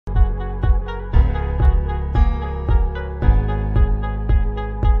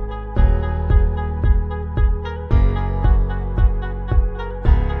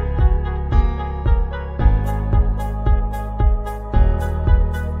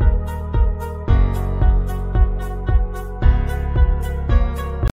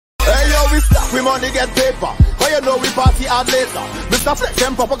money, get paper. How you know we party hard later? Mr. Flex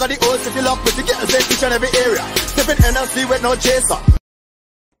and Papa got the old city lock with the get each and every area. Stepping NLC with no chaser.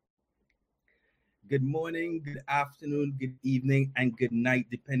 Good morning, good afternoon, good evening, and good night,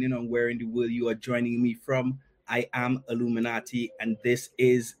 depending on where in the world you are joining me from. I am Alluminati, and this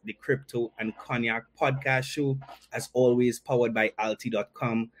is the Crypto and Cognac podcast show, as always, powered by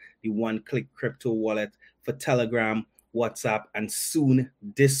Alti.com, the one-click crypto wallet for Telegram, WhatsApp, and soon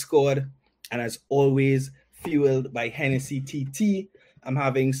Discord. And as always, fueled by Hennessy TT. I'm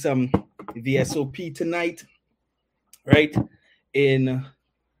having some VSOP tonight, right, in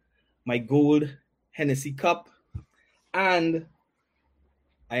my gold Hennessy cup, and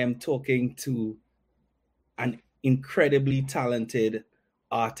I am talking to an incredibly talented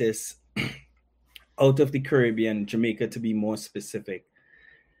artist out of the Caribbean, Jamaica to be more specific,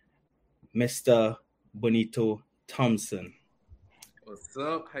 Mr. Bonito Thompson. What's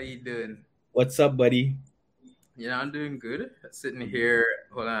up? How you doing? What's up, buddy? Yeah, I'm doing good. Sitting here,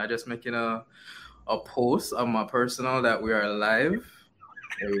 hold on, I'm just making a post on my personal that we are live.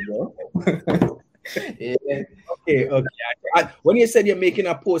 There we go. Yeah. Okay. When you said you're making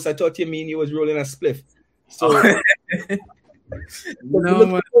a post, I thought you mean you was rolling a spliff. So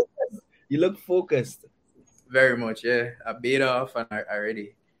you look focused. Very much, yeah. I beat off and I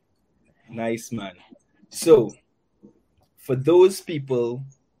ready. Nice, man. So for those people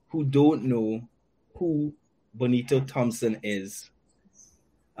who don't know who Bonito Thompson is,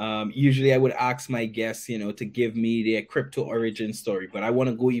 usually I would ask my guests, to give me their crypto origin story, but I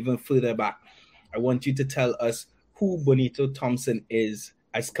want to go even further back. I want you to tell us who Bonito Thompson is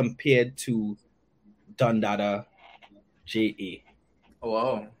as compared to DADA J.A. Oh,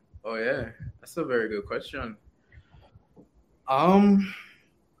 wow. Oh, yeah. That's a very good question. You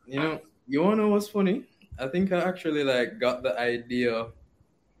want to know what's funny? I think I actually got the idea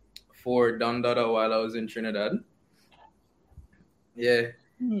for DADA while I was in Trinidad. Yeah.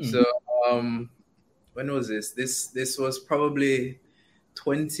 So, when was this? This was probably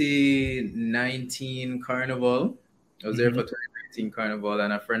 2019 Carnival. I was there for 2019 Carnival,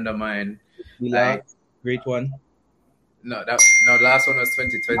 and a friend of mine. Great one. No, the last one was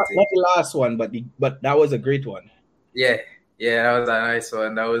 2020. Not the last one, but that was a great one. Yeah, that was a nice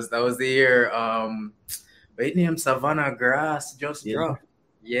one. That was the year. Wait, name Savannah Grass just dropped.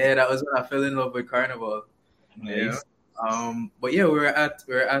 Yeah, that was when I fell in love with Carnival. Nice. Yeah. But yeah, we were at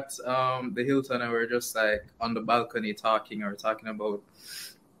the Hilton, and we were just on the balcony talking about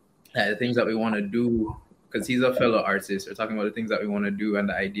the things that we want to do, because he's a fellow artist. We're talking about the things that we want to do and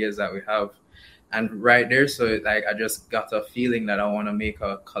the ideas that we have, and right there, so I just got a feeling that I want to make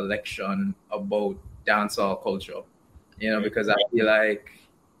a collection about dancehall culture, because I feel like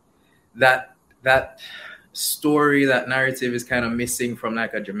that story, that narrative is kind of missing from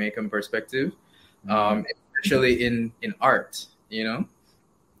a Jamaican perspective. Especially in art,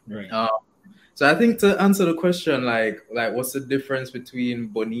 Right. So I think to answer the question, what's the difference between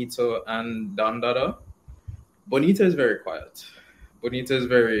Bonito and DADA? Bonito is very quiet. Bonito is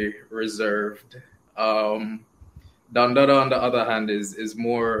very reserved. DADA, on the other hand, is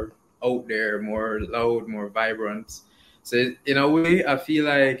more out there, more loud, more vibrant. So in a way, I feel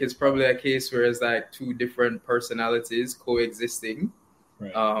like it's probably a case where it's two different personalities coexisting.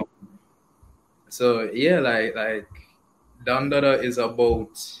 Right. So yeah, DADA is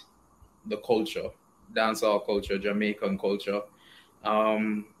about the culture, dancehall culture, Jamaican culture,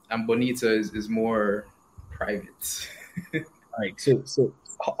 and Bonito is more private. All right. So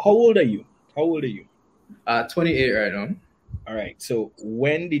how old are you? 28 right now. All right. So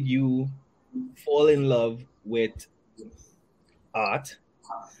when did you fall in love with art?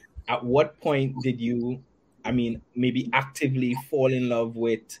 At what point did you, maybe actively fall in love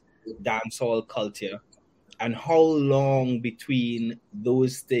with dancehall culture, and how long between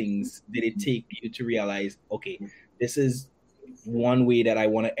those things did it take you to realize, okay, this is one way that I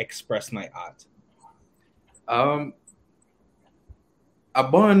want to express my art? I'm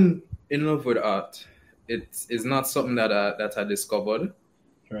born in love with art. It's not something that I discovered.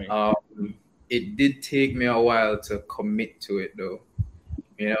 Right. It did take me a while to commit to it, though,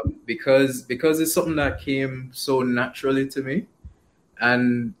 because it's something that came so naturally to me.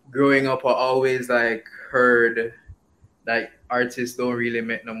 And growing up, I always heard artists don't really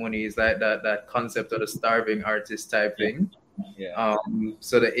make no money. It's that concept of the starving artist type thing. Yeah.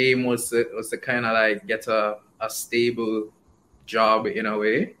 So the aim was to kind of get a stable job in a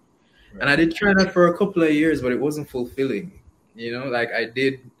way. Right. And I did try that for a couple of years, but it wasn't fulfilling. I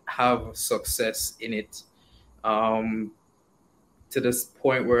did have success in it, to this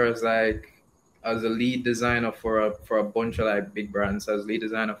point where I was I was a lead designer for a bunch of like big brands. I was lead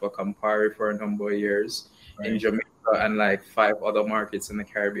designer for Campari for a number of years in Jamaica and like 5 other markets in the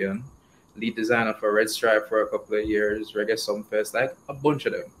Caribbean. Lead designer for Red Stripe for a couple of years, Reggae Sumfest, like a bunch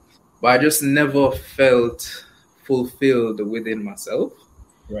of them. But I just never felt fulfilled within myself.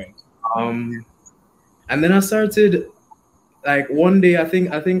 Right. And then I started, like, one day I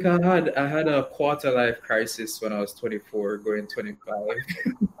think I had a quarter life crisis when I was 24, going 25.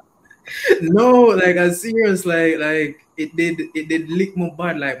 No, like, I'm serious, like it did lick my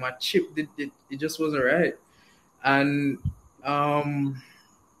bad, like my chip did it just wasn't right. And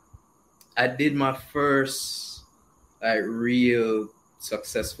I did my first like real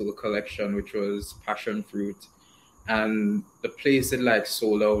successful collection, which was passion fruit, and the place it like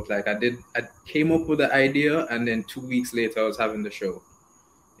sold out. Like I came up with the idea, and then 2 weeks later I was having the show,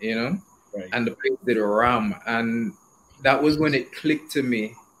 you know. Right. And the place did a ram, and that was when it clicked to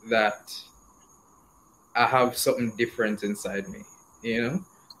me that I have something different inside me, you know,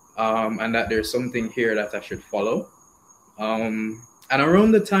 and that there's something here that I should follow. And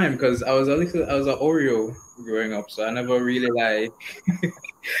around the time, because I was an Oreo growing up, so I never really like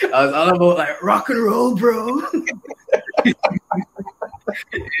I was all about like rock and roll, bro.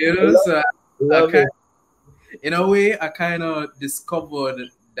 You know, so in a way I kind of discovered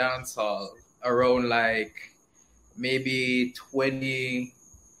dancehall around like maybe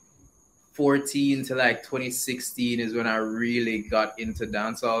 2014 to like 2016 is when I really got into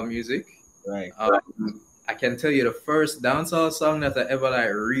dancehall music. Right. I can tell you the first dancehall song that I ever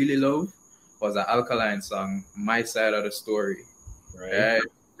like really loved was an Alkaline song, My Side of the Story. Right.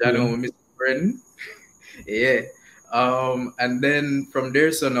 That one with Mr. Brennan. Yeah. And then from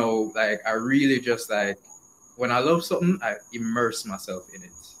there, so now, like, I really just like, when I love something, I immerse myself in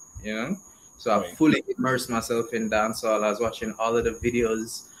it, you know? So I fully immersed myself in dancehall. I was watching all of the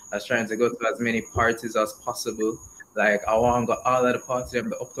videos. I was trying to go to as many parties as possible. Like, I want to go all of the parties, them,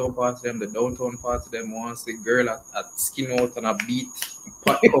 the uptown parties, them, the downtown parties, them. I want to see girl at skin out on a beat,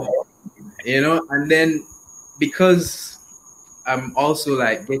 you know? And then because I'm also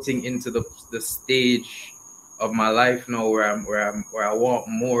like getting into the stage of my life now where I want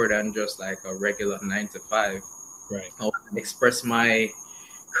more than just like a regular 9 to 5. Right. I want to express my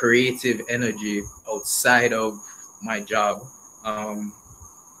creative energy outside of my job.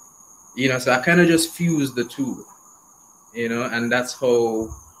 You know, so I kind of just fused the two, you know, and that's how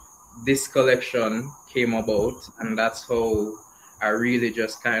this collection came about, and that's how I really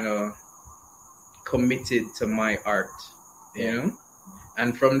just kind of committed to my art, you know.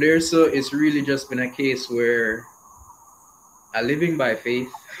 And from there, so it's really just been a case where I'm living by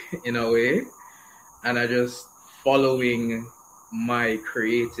faith in a way, and I just following my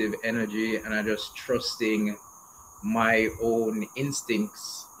creative energy, and I just trusting my own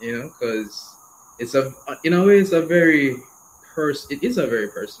instincts, you know, because it's in a way it's a very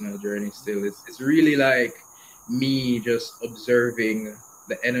personal journey still. It's really like me just observing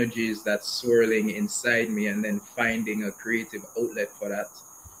the energies that's swirling inside me and then finding a creative outlet for that,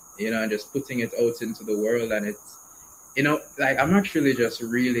 you know, and just putting it out into the world. And it's, you know, like I'm actually just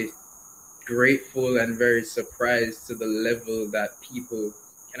really grateful and very surprised to the level that people,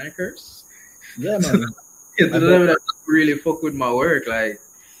 can I curse? Yeah, man. To the level that really fuck with my work. Like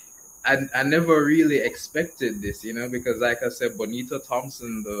I never really expected this, you know, because like I said, Bonito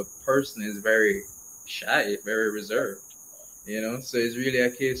Thompson, the person, is very shy, very reserved, you know. So it's really a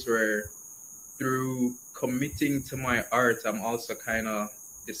case where through committing to my art, I'm also kind of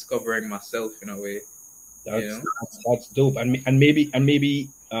discovering myself in a way. That's dope. And maybe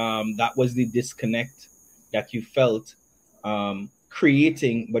that was the disconnect that you felt,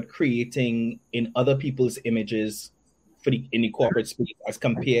 creating in other people's images in the corporate space, as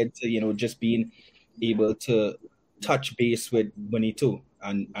compared to, you know, just being able to touch base with Bonito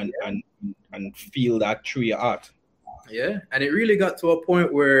and feel that through your art. Yeah, and it really got to a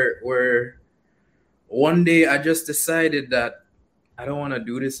point where one day I just decided that I don't want to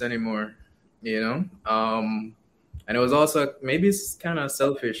do this anymore, you know. And it was also, maybe it's kind of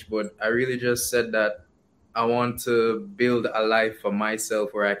selfish, but I really just said that I want to build a life for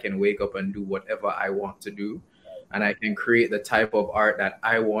myself where I can wake up and do whatever I want to do. And I can create the type of art that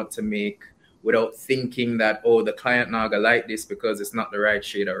I want to make without thinking that, oh, the client not gonna like this because it's not the right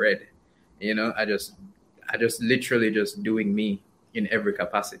shade of red. You know, I just literally just doing me in every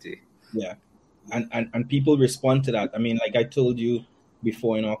capacity. Yeah. And people respond to that. I mean, like I told you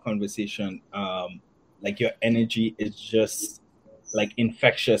before in our conversation, like your energy is just like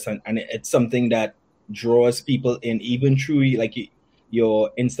infectious, and it's something that draws people in, even through like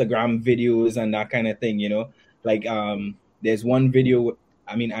your Instagram videos and that kind of thing, you know. Like there's one video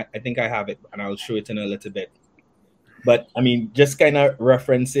I mean, I think I have it, and I'll show it in a little bit. But I mean, just kind of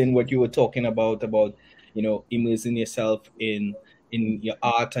referencing what you were talking about immersing yourself in your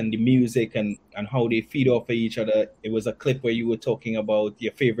art and the music and how they feed off of each other. It was a clip where you were talking about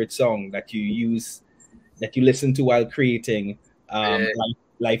your favorite song that you listen to while creating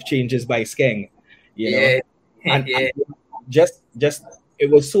Life Changes by Skeng, and just it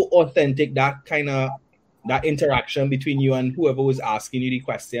was so authentic, that interaction between you and whoever was asking you the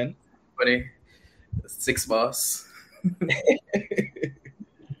question. Funny. 6 bars.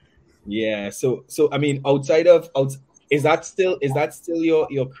 Yeah. So I mean, is that still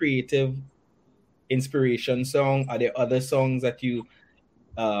your creative inspiration song? Are there other songs that you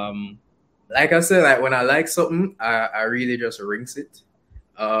like I said, like when I like something, I really just rinse it.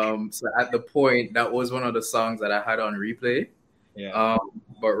 So at the point, that was one of the songs that I had on replay. Yeah.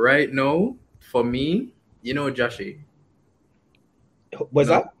 But right now, for me, Joshi. Was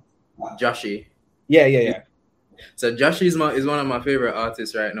that Joshi? Yeah. So Joshi is one of my favorite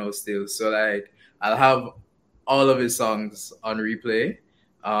artists right now still. So like I'll have all of his songs on replay.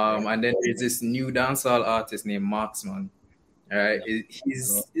 And then there's this new dancehall artist named Marksman. All right.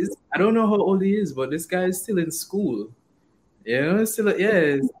 He's I don't know how old he is, but this guy is still in school. Still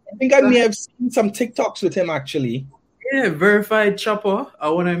I think I may have seen some TikToks with him actually. Yeah, Verified Chopper,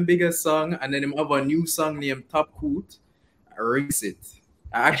 one of his biggest song, and then him have a new song named Top Coot. I rinse it.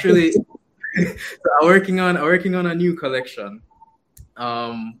 I actually so I'm working on a new collection.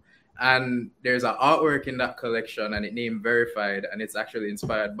 And there's an artwork in that collection and it named Verified, and it's actually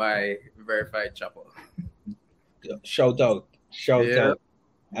inspired by Verified Chopper. Shout out.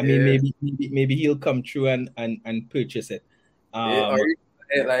 I mean, maybe he'll come through and purchase it. Or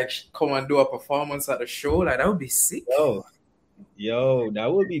like come and do a performance at the show, like that would be sick. Yo, that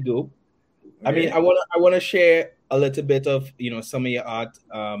would be dope. Yeah. I mean, I wanna share a little bit of some of your art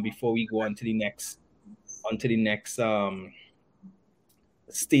before we go on to the next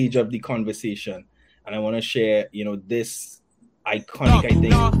stage of the conversation, and I want to share this iconic. I think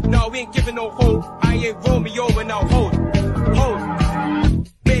no, we ain't giving no hold. I ain't Romeo and now hold.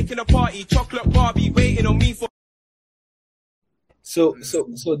 Making a party, chocolate Barbie waiting on me for. So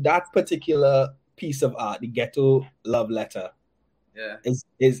that particular piece of art, the Ghetto Love Letter, is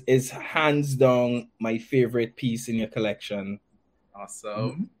hands down my favorite piece in your collection.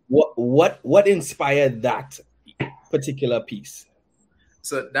 Awesome. What inspired that particular piece?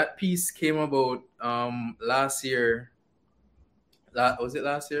 So that piece came about last year. Was it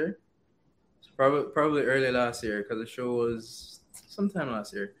last year? Probably early last year, because the show was sometime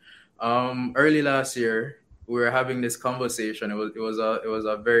last year. Early last year, we were having this conversation. It was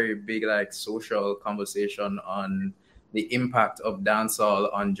a very big social conversation on the impact of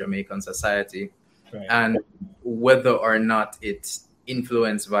dancehall on Jamaican society, right, and whether or not it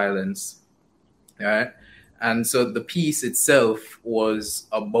influenced violence. Right. And so the piece itself was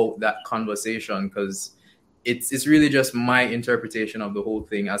about that conversation, because it's really just my interpretation of the whole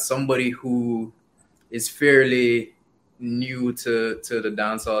thing as somebody who is fairly new to the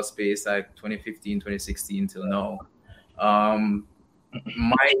dancehall space, like 2015, 2016 till now.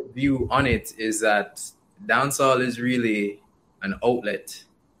 My view on it is that dancehall is really an outlet.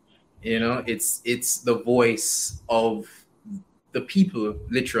 It's the voice of the people,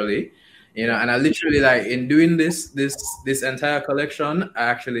 literally. And I literally, in doing this entire collection, I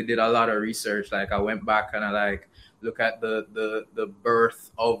actually did a lot of research. I went back and I look at the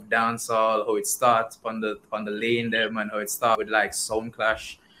birth of dancehall, how it starts on the lane there, and how it starts with sound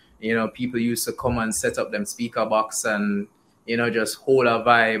clash. People used to come and set up them speaker box and just hold a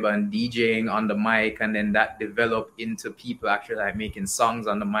vibe and DJing on the mic, and then that developed into people actually making songs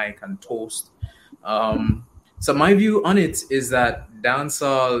on the mic and toast. So my view on it is that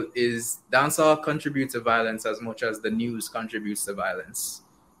dancehall contributes to violence as much as the news contributes to violence.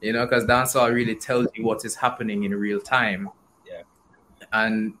 Because dancehall really tells you what is happening in real time. Yeah.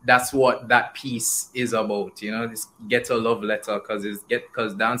 And that's what that piece is about. This ghetto love letter, because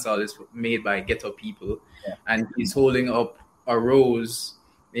dancehall is made by ghetto people. Yeah. And he's holding up a rose,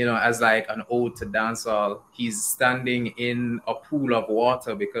 as an ode to dancehall. He's standing in a pool of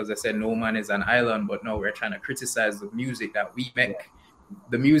water because they said no man is an island, but no, we're trying to criticize the music that we make.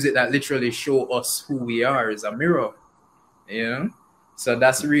 The music that literally show us who we are is a mirror, So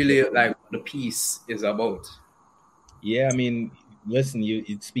that's really what the piece is about. Yeah, I mean, listen, you're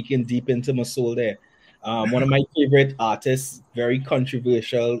speaking deep into my soul there. One of my favorite artists, very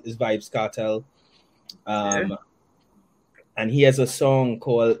controversial, is Vybz Kartel. And he has a song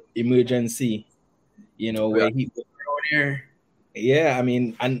called Emergency, where he... Yeah, I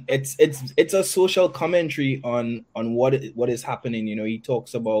mean, and it's a social commentary on what is happening. You know, he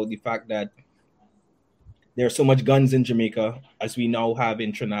talks about the fact that there's so much guns in Jamaica as we now have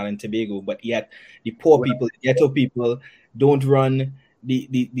in Trinidad and Tobago, but yet the poor people, the ghetto people, don't run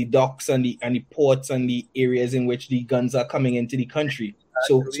the docks and the ports and the areas in which the guns are coming into the country.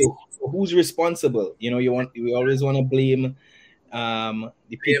 So who's responsible? You know, we always want to blame the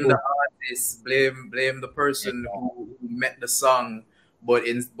people. Blame the artist, blame the person who met the song, but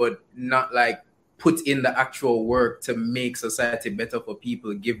not like put in the actual work to make society better for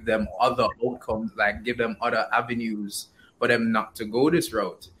people, give them other outcomes, like give them other avenues for them not to go this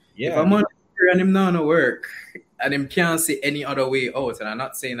route. Yeah. If I'm on and him not to work and him can't see any other way out, and I'm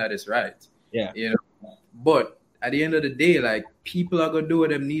not saying that it's right. Yeah. You know, but at the end of the day, like people are gonna do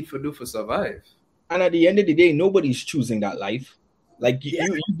what them need to do for survive. And at the end of the day, nobody's choosing that life. Like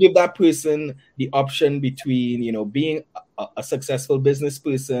you give that person the option between, you know, being a successful business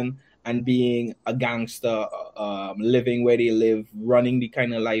person and being a gangster, living where they live, running the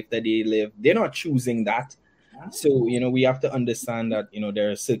kind of life that they live. They're not choosing that. So, you know, we have to understand that, you know,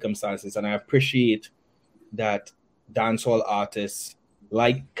 there are circumstances, and I appreciate that dancehall artists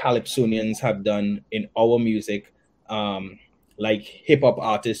like Calypsonians have done in our music, like hip hop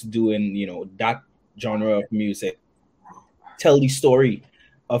artists doing, you know, that genre of music. Tell the story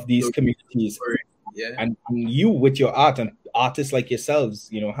of these communities. Yeah. And you with your art, and artists like yourselves,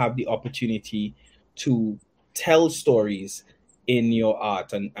 you know, have the opportunity to tell stories in your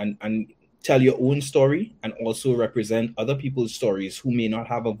art and tell your own story, and also represent other people's stories who may not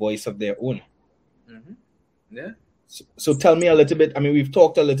have a voice of their own. Mm-hmm. Yeah. So tell me a little bit. I mean, we've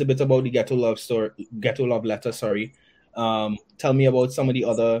talked a little bit about the Ghetto Love Letter. Sorry. Tell me about some of the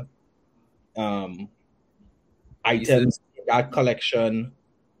other items in that collection.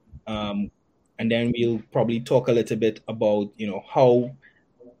 And then we'll probably talk a little bit about, you know, how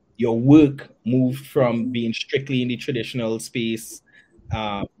your work moved from being strictly in the traditional space,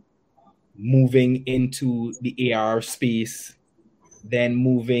 moving into the AR space, then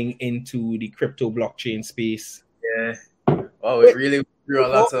moving into the crypto blockchain space. Yeah. Oh, it really drew a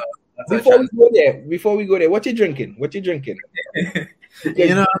lot of. Before we go there, what you drinking?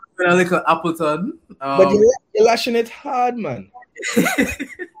 You know, a little Appleton. But you're lashing it hard, man.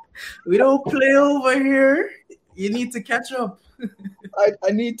 We don't play over here. You need to catch up.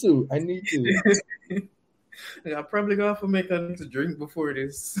 I need to. I'm probably gonna have to make a to drink before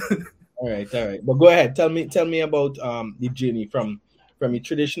this. All right. But go ahead. Tell me about the journey from a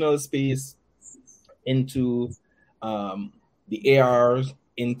traditional space into the ARs,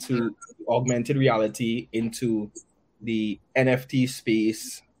 into augmented reality, into the NFT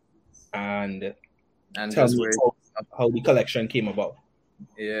space, and tell me how the collection came about.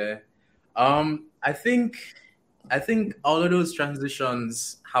 Yeah. I think all of those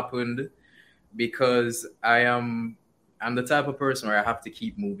transitions happened because I'm the type of person where I have to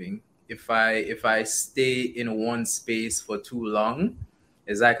keep moving. If I stay in one space for too long,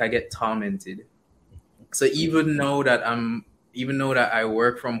 it's like I get tormented. So even though that I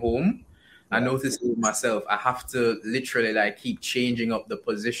work from home, I notice with myself, I have to literally like keep changing up the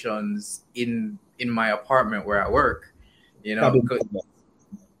positions in my apartment where I work. You know,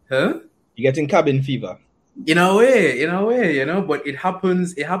 You're getting cabin fever. In a way, you know, but it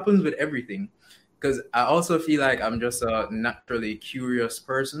happens with everything. Because I also feel like I'm just a naturally curious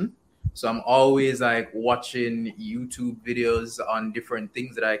person. So I'm always like watching YouTube videos on different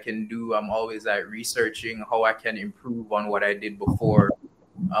things that I can do. I'm always like researching how I can improve on what I did before.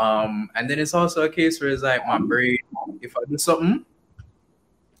 And then it's also a case where it's like my brain, if I do something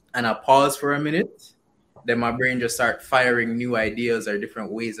and I pause for a minute, then my brain just start firing new ideas or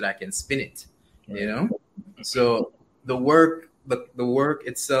different ways that I can spin it, you know? So the work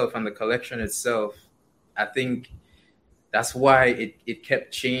itself and the collection itself, I think that's why it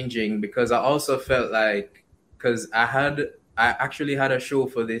kept changing, because I also felt like, because I actually had a show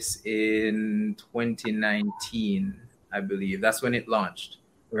for this in 2019, I believe. That's when it launched,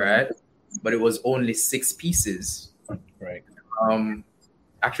 right? But it was only 6 pieces. Right.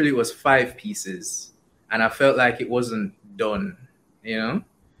 Actually, it was 5 pieces. And I felt like it wasn't done, you know?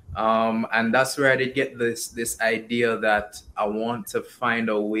 And that's where I did get this idea that I want to find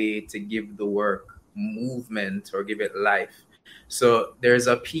a way to give the work movement or give it life. So there's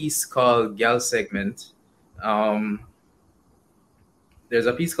a piece called Gal Segment. And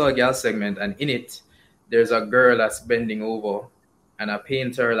in it, there's a girl that's bending over, and I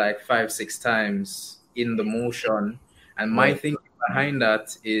paint her like 5-6 times in the motion. And my thinking behind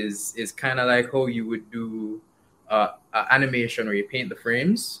that is kind of like how you would do animation where you paint the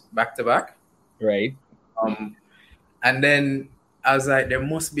frames back to back. Right. And then I was like, there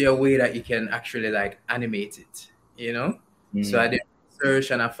must be a way that you can actually like animate it, you know? So I did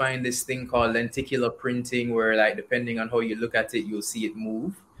research and I find this thing called lenticular printing where like depending on how you look at it, you'll see it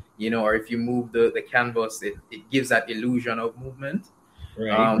move, you know, or if you move the canvas, it gives that illusion of movement.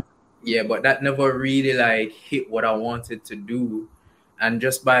 Right. Yeah, but that never really like hit what I wanted to do. And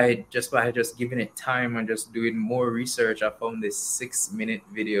just by giving it time and just doing more research, I found this 6-minute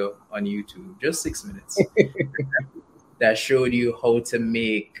video on YouTube, just 6 minutes, that showed you how to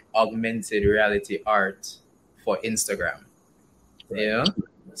make augmented reality art for Instagram. Right. Yeah.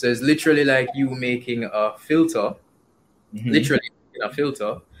 So it's literally like you making a filter, literally making a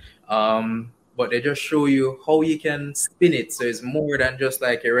filter. But they just show you how you can spin it. So it's more than just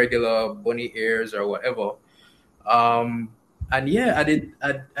like a regular bunny ears or whatever. And yeah,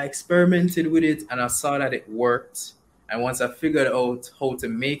 I experimented with it and I saw that it worked. And once I figured out how to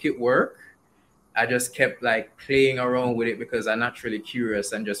make it work, I just kept like playing around with it because I'm naturally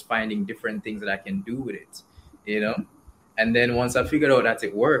curious and just finding different things that I can do with it, you know? And then once I figured out that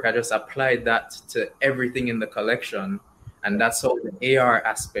it worked, I just applied that to everything in the collection. And that's how the AR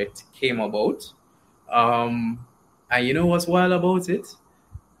aspect came about. And you know what's wild about it?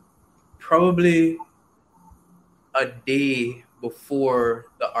 Probably a day before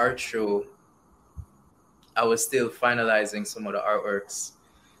the art show, I was still finalizing some of the artworks.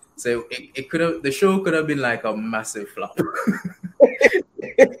 So the show could have been like a massive flop. Could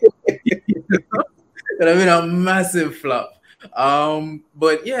have been a massive flop.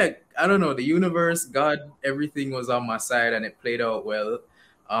 But yeah, I don't know. The universe, God, everything was on my side and it played out well.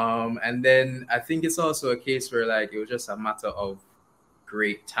 And then I think it's also a case where like it was just a matter of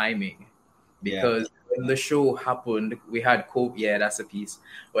great timing because when the show happened, we had COVID. Yeah, that's a piece.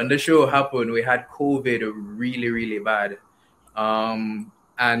 When the show happened, we had COVID really, really bad.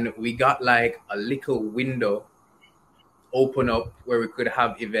 And we got like a little window open up where we could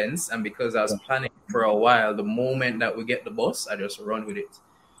have events. And because I was planning for a while, the moment that we get the bus, I just run with it,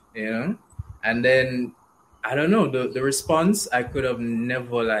 you know? And then, I don't know, the response, I could have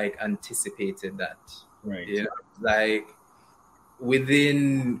never like anticipated that. Right. You know, like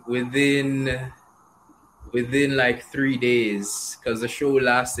within like 3 days, because the show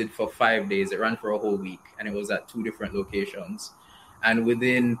lasted for 5 days. It ran for a whole week and it was at 2 different locations. And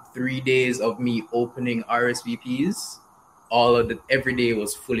within 3 days of me opening RSVPs, every day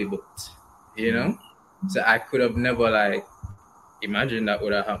was fully booked, you know? So I could have never like imagined that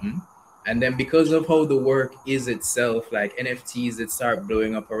would have happened. And then because of how the work is itself, like NFTs that start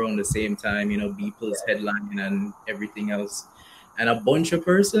blowing up around the same time, you know, Beeple's headline and everything else. And a bunch of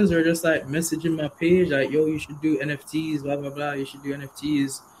persons are just like messaging my page like, yo, you should do NFTs, blah, blah, blah. You should do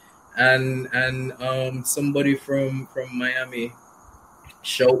NFTs. And somebody from Miami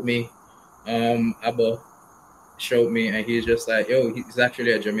showed me, Abba showed me, and he's just like, yo, he's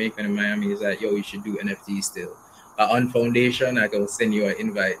actually a Jamaican in Miami. He's like, yo, you should do NFTs still. On Foundation, I can send you an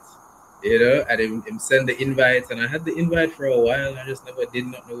invite. You know, I didn't send the invites, and I had the invite for a while. I just never did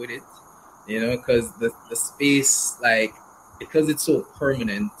not know with it, you know, because the space, like, because it's so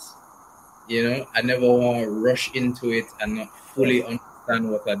permanent, you know, I never want to rush into it and not fully understand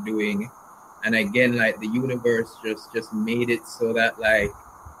what I'm doing. And again, like the universe just made it so that like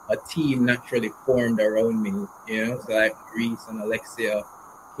a team naturally formed around me, you know, so like Reese and Alexia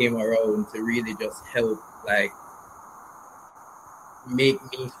came around to really just help, like, make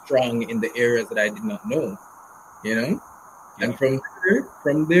me strong in the areas that I did not know, you know? Yeah. And from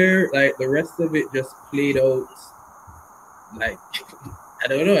there, like the rest of it just played out like, I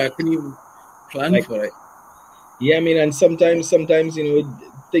don't know, I couldn't even plan for it. Yeah, I mean, and sometimes, you know,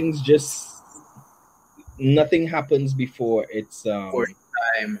 things just, nothing happens before it's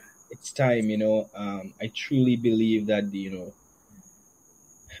time. It's time, you know. I truly believe that, you know,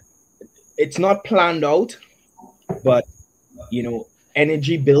 it's not planned out, but, you know,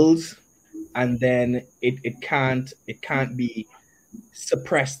 energy builds, and then it can't be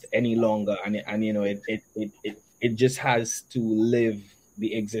suppressed any longer, and you know it just has to live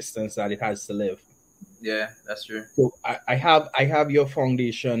the existence that it has to live. Yeah, that's true. So I have your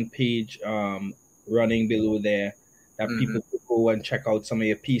foundation page running below there that people could go and check out some of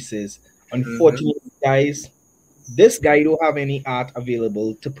your pieces. Unfortunately, guys, this guy don't have any art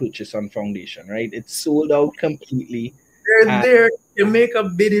available to purchase on Foundation, right? It's sold out completely. There. You make a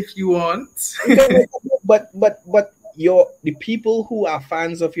bid if you want. but the people who are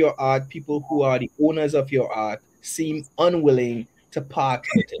fans of your art, people who are the owners of your art, seem unwilling to part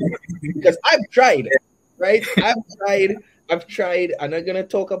with it. Because I've tried, right? I've tried. I'm not gonna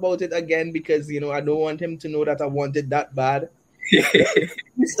talk about it again because, you know, I don't want him to know that I wanted that bad.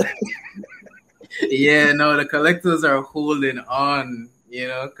 Yeah, no, the collectors are holding on,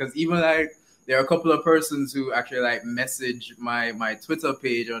 because even like there are a couple of persons who actually like message my Twitter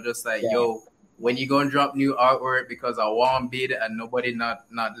page or just like, yo, when you gonna drop new artwork because I want bid and nobody not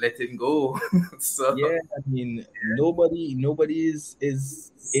letting go. So yeah, I mean, nobody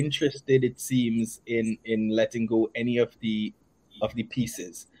is interested, it seems, in letting go any of the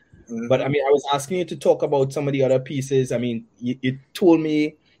pieces. Mhm. But I mean, I was asking you to talk about some of the other pieces. I mean, you told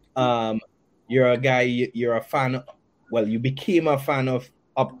me you're a guy, you're a fan. Well, you became a fan of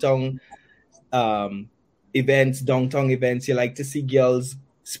uptown events, downtown events. You like to see girls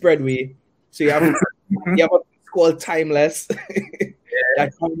spread way. So you have a piece called Timeless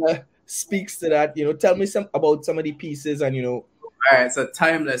that kind of speaks to that. Tell me about some of the pieces, and All right, so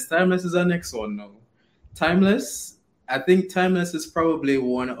Timeless. Timeless is our next one now. Timeless, I think Timeless is probably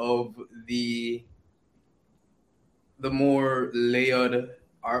one of the more layered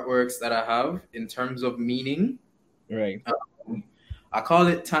artworks that I have in terms of meaning. Right. I call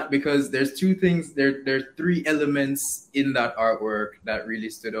it because there's two things. There's three elements in that artwork that really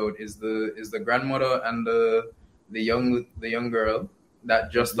stood out. Is the grandmother and the young girl,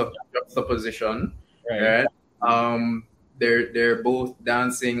 that juxtaposition. Right. They're both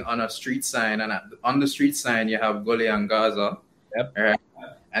dancing on a street sign, and on the street sign you have Gully and Gaza. Yep. Right?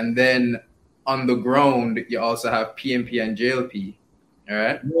 And then on the ground you also have PMP and JLP. All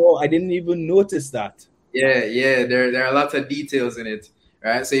right. No, I didn't even notice that. Yeah. There are lots of details in it.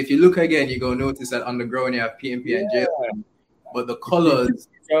 Right. So if you look again, you go notice that on the ground you have PMP and JLP, but the colors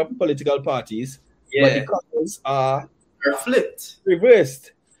are political parties. Yeah. But the colors are flipped,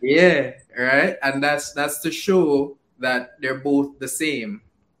 reversed. Yeah. Right. And that's to show that they're both the same.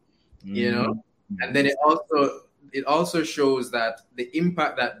 And then it also shows that the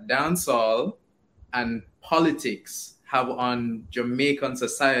impact that dancehall and politics have on Jamaican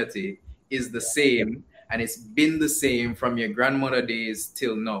society is the same, and it's been the same from your grandmother days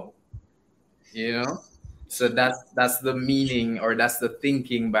till now. So that's the meaning, or that's the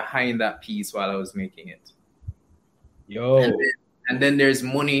thinking behind that piece while I was making it. And then there's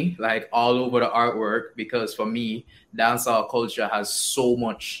money like all over the artwork, because for me, dancehall culture has so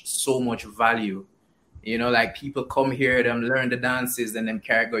much value. Like people come here, them learn the dances, then them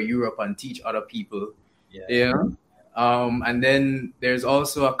carry go Europe and teach other people. And then there's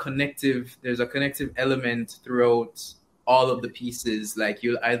also a connective element throughout all of the pieces. Like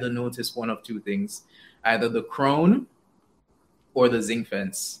you'll either notice one of two things, either the crown or the zinc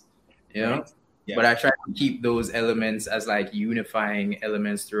fence. Right. Yeah. But I try to keep those elements as like unifying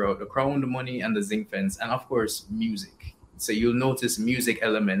elements throughout: the crown, the money, and the zinc fence, and of course music. So you'll notice music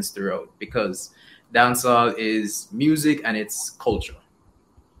elements throughout, because dancehall is music and it's culture.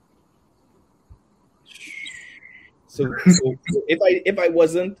 So if I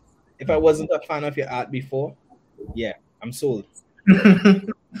wasn't a fan of your art before, yeah, I'm sold.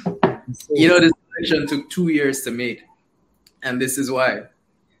 This collection took 2 years to make, and this is why.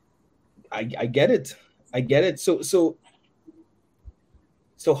 I get it. So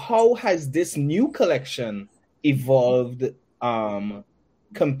how has this new collection evolved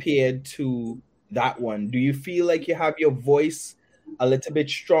compared to that one? Do you feel like you have your voice a little bit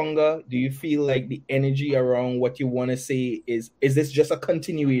stronger? Do you feel like the energy around what you want to say is this just a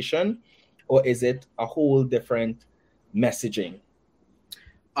continuation, or is it a whole different messaging?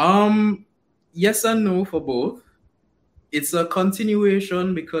 Yes and no for both. It's a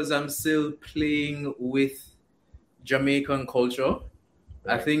continuation because I'm still playing with Jamaican culture.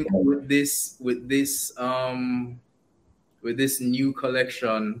 I think with this new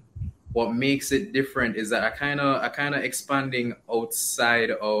collection, what makes it different is that I kind of expanding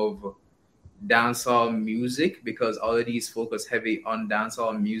outside of dancehall music, because all of these focus heavy on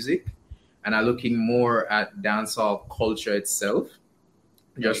dancehall music, and I'm looking more at dancehall culture itself,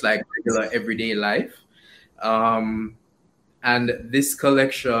 just like regular everyday life. And this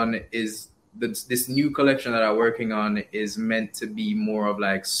collection this new collection that I'm working on is meant to be more of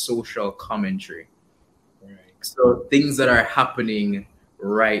like social commentary. Right. So things that are happening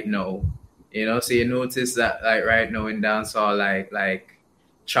right now, so you notice that like right now in dancehall, like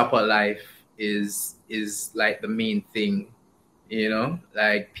chopper life is like the main thing,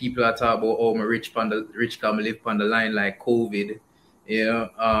 like people are talking about, oh, my rich come live on the line like COVID,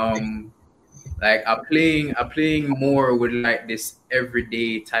 like I'm playing more with like this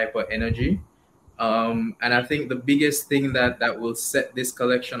everyday type of energy. And I think the biggest thing that will set this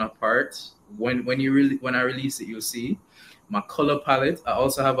collection apart, when I release it, you'll see my color palette. I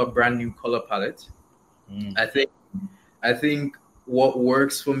also have a brand new color palette. I think what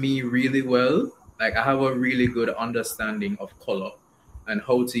works for me really well, like I have a really good understanding of color. and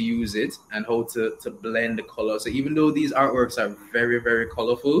how to use it and how to blend the color. So even though these artworks are very, very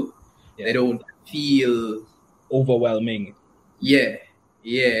colorful, they don't feel overwhelming. Yeah,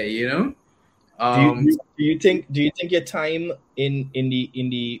 you know. Do you think your time in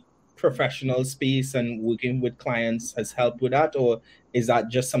the professional space and working with clients has helped with that, or is that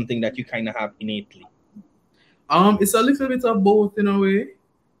just something that you kind of have innately? It's a little bit of both in a way.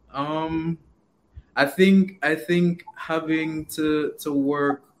 I think having to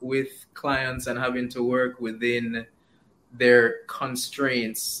work with clients and having to work within their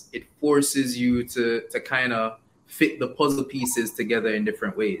constraints, it forces you to kind of fit the puzzle pieces together in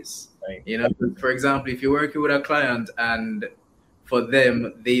different ways. Right. You know, for example, if you're working with a client and for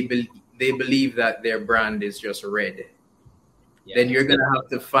them they believe that their brand is just red, then you're gonna have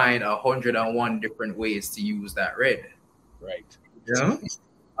to find 101 different ways to use that red. Right. You know?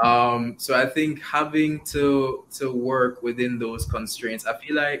 So I think having to work within those constraints, I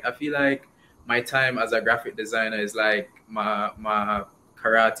feel like my time as a graphic designer is like my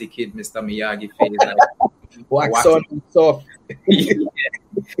Karate Kid, Mr. Miyagi phase. Like, wax on and soft.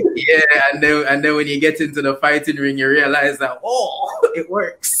 Yeah, and then when you get into the fighting ring, you realize that it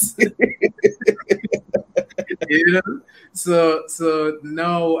works. You know, so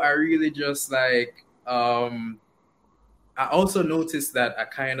now I really just like I also noticed that I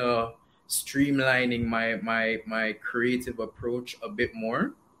kind of streamlining my creative approach a bit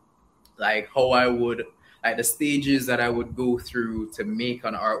more, like how I would like the stages that I would go through to make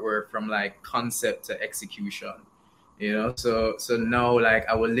an artwork from like concept to execution. You know, so now like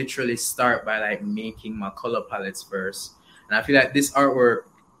I will literally start by like making my color palettes first, and I feel like this artwork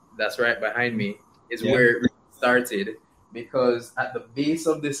that's right behind me is where it started, because at the base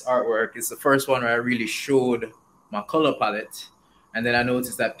of this artwork is the first one where I really showed my color palette, and then I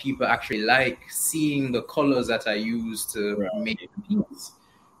noticed that people actually like seeing the colors that I use to make the piece.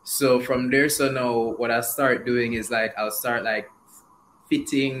 So from there, so now what I start doing is like I'll start like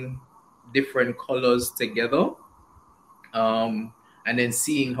fitting different colors together. And then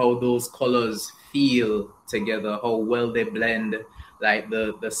seeing how those colors feel together, how well they blend, like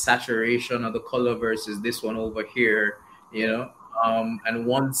the saturation of the color versus this one over here, you know. And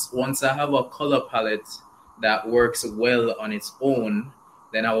once I have a color palette that works well on its own,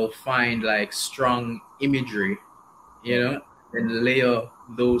 then I will find like strong imagery, you know, and layer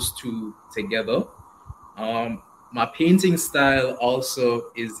those two together. My painting style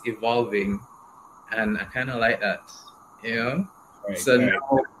also is evolving, and I kind of like that. You know,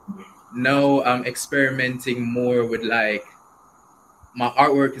 now I'm experimenting more with like my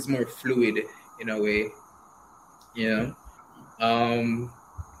artwork is more fluid in a way, you know.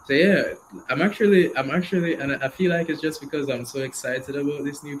 So yeah, I'm actually, and I feel like it's just because I'm so excited about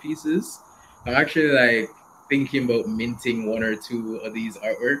these new pieces. I'm actually like thinking about minting one or two of these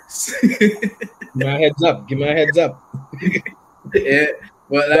artworks. Give me a heads up. Yeah,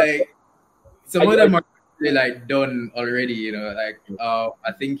 but like some of them are like done already, you know, like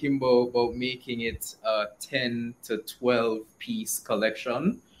I'm thinking about making it a 10 to 12 piece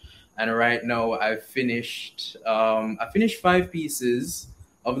collection, and right now I finished 5 pieces.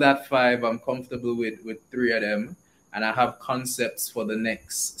 Of that 5, I'm comfortable with 3 of them, and I have concepts for the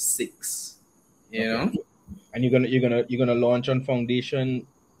next 6, you know. And you're gonna launch on Foundation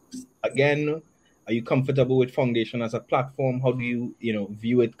again. Are you comfortable with Foundation as a platform? How do you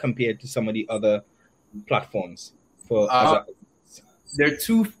view it compared to some of the other platforms? There are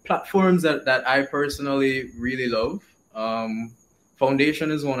 2 platforms that I personally really love. Foundation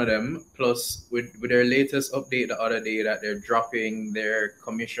is one of them. Plus, with their latest update the other day, that they're dropping their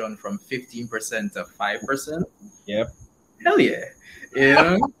commission from 15% to 5%. Yep. Hell yeah!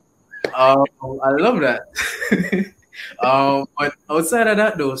 Yeah. I love that. But outside of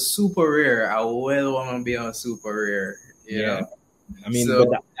that, though, super rare. I well want to be on super rare. You know? I mean, so,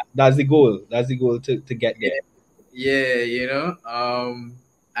 but that's the goal. That's the goal to get there. Yeah, you know.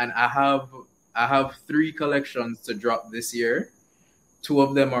 And I have 3 collections to drop this year. 2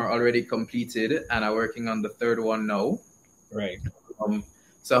 of them are already completed, and I'm working on the 3rd one now. Right.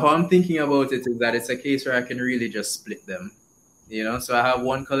 So how I'm thinking about it is that it's a case where I can really just split them. You know, so I have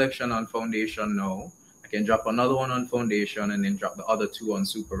 1 collection on Foundation now. I can drop another one on Foundation, and then drop the other 2 on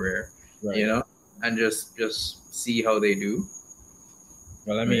Super Rare. Right. You know, and just see how they do.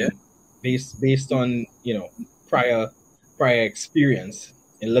 Well, I mean, based on prior experience,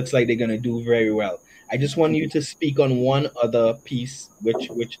 it looks like they're gonna do very well. I just want you to speak on one other piece,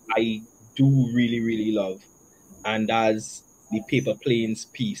 which I do really, really love, and that's the paper planes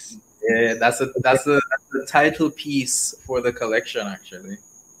piece. Yeah, that's the title piece for the collection, actually.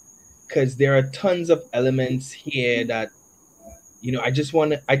 Because there are tons of elements here that I just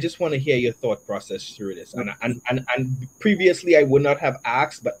want to hear your thought process through this. And previously I would not have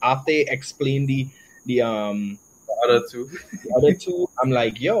asked, but after they explained the other two, I'm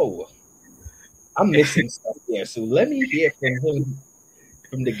like, yo, I'm missing stuff there. So let me hear from him,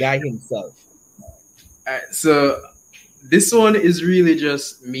 from the guy himself. All right, so this one is really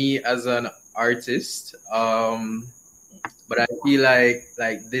just me as an artist. But I feel like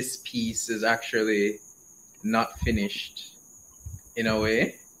this piece is actually not finished in a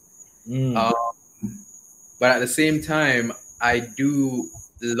way. But at the same time, I do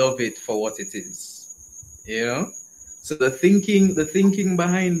love it for what it is, So the thinking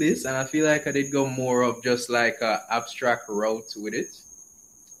behind this, and I feel like I did go more of just like a abstract route with it.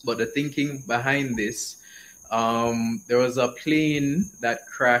 But the thinking behind this, there was a plane that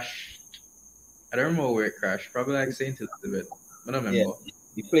crashed. I don't remember where it crashed. Probably like St. Elizabeth. I don't remember. Yeah,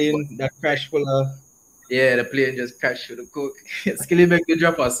 the plane that crashed full of. Yeah, the plane just crashed with the coke. Skilly make the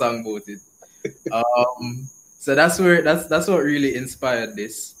drop a song about it. So that's what really inspired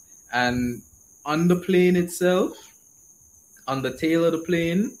this. And on the plane itself, on the tail of the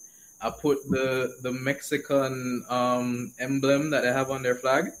plane, I put the Mexican emblem that they have on their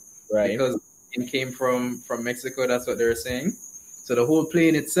flag. Right. Because it came from Mexico, that's what they're saying. So the whole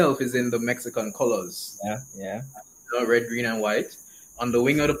plane itself is in the Mexican colors. Yeah. Red, green, and white. On the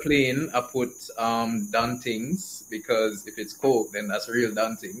wing of the plane, I put Dantings, because if it's coke, then that's real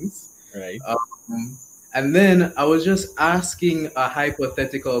Dantings. Right. And then I was just asking a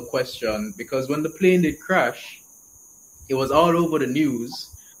hypothetical question, because when the plane did crash, it was all over the news.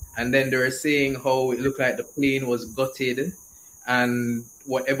 And then they were saying how it looked like the plane was gutted, and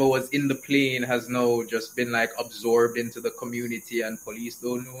whatever was in the plane has now just been like absorbed into the community, and police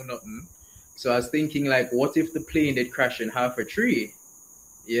don't know nothing. So I was thinking, like, what if the plane did crash in half a tree?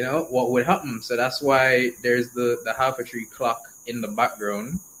 What would happen? So that's why there's the half a tree clock in the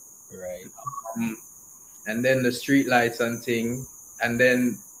background. Right. And then the street lights and thing. And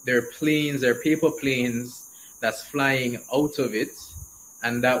then there are paper planes that's flying out of it.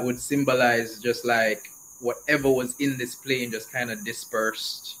 And that would symbolize just like whatever was in this plane just kind of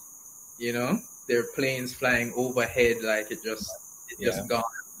dispersed. There are planes flying overhead, like it just gone.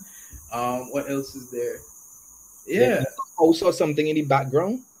 What else is there? Yeah. Also something in the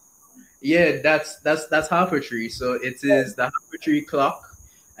background. Yeah, that's half a tree. So it is the half a tree clock,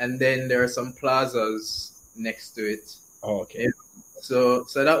 and then there are some plazas next to it. Oh, okay. Yeah. So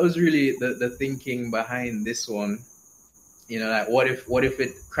that was really the thinking behind this one. Like what if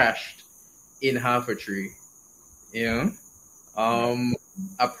it crashed in half a tree?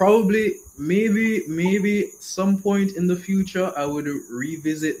 I probably maybe some point in the future I would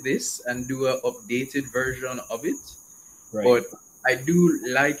revisit this and do an updated version of it. Right. But I do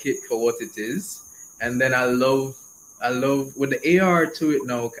like it for what it is, and then I love with the AR to it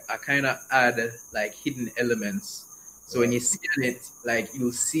now. I kind of add like hidden elements. So when you scan it, like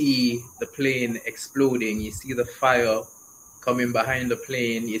you'll see the plane exploding, you see the fire coming behind the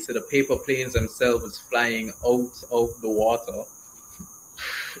plane, you see the paper planes themselves flying out of the water.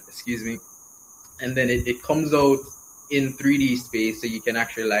 Excuse me. And then it comes out in 3D space, so you can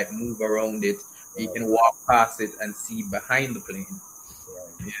actually like move around it. You can walk past it and see behind the plane.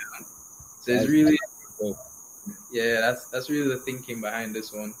 Yeah. So it's really, that's really the thinking behind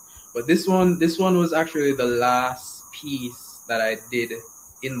this one. But this one was actually the last piece that I did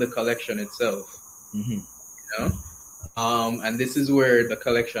in the collection itself. And this is where the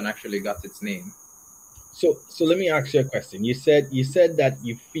collection actually got its name. So let me ask you a question. You said that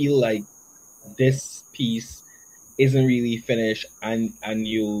you feel like this piece isn't really finished, and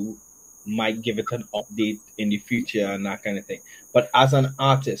you might give it an update in the future and that kind of thing. But as an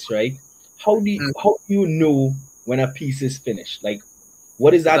artist, right? How do you know when a piece is finished? Like,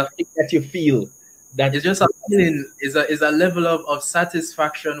 what is that thing that you feel? That it's just a feeling, is a level of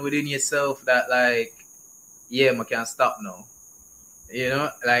satisfaction within yourself that like, yeah, I can't stop now.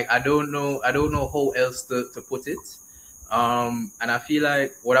 Like I don't know how else to put it. And I feel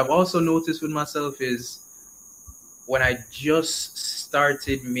like what I've also noticed with myself is when I just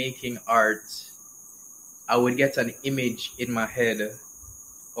started making art, I would get an image in my head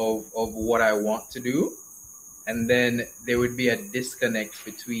of what I want to do. And then there would be a disconnect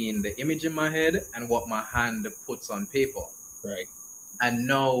between the image in my head and what my hand puts on paper. Right. And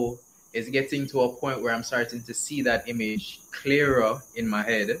now it's getting to a point where I'm starting to see that image clearer in my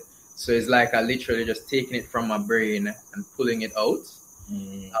head. So it's like I literally just taking it from my brain and pulling it out.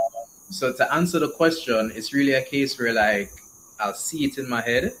 So to answer the question, it's really a case where like I'll see it in my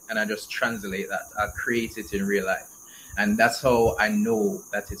head and I just translate that. I'll create it in real life. And that's how I know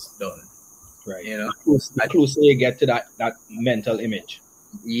that it's done. Right. You know, The closer you get to that mental image.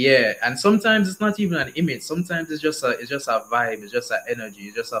 yeah, and sometimes it's not even an image. Sometimes it's just a vibe. It's just an energy.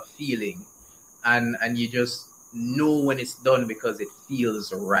 It's just a feeling, and you just know when it's done because it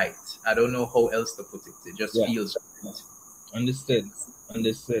feels right. I don't know how else to put it. It just feels right. Understood.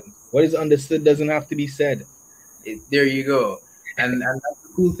 What is understood doesn't have to be said. There you go. And that's the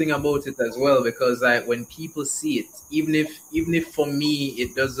cool thing about it as well, because like when people see it, even if for me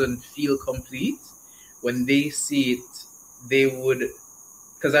it doesn't feel complete, when they see it, they would,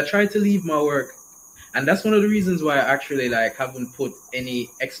 because I try to leave my work, and that's one of the reasons why I actually like haven't put any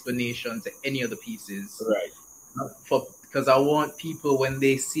explanation to any of the pieces, right? Because I want people when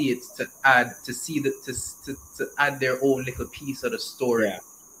they see it to add their own little piece of the story,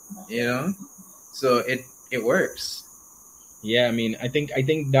 you know. So it works. Yeah, I mean, I think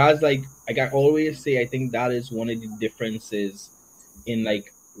that's like I always say, I think that is one of the differences in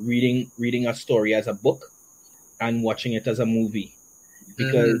like reading a story as a book and watching it as a movie,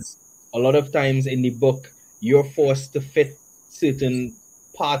 because a lot of times in the book you're forced to fit certain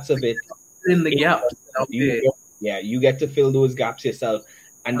parts of it in the gaps. You get to fill those gaps yourself,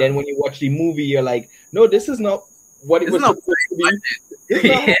 and then when you watch the movie, you're like, no, this is not what it was supposed to be.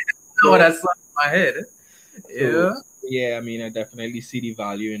 It's not what I saw in my head. Yeah. Yeah, I mean, I definitely see the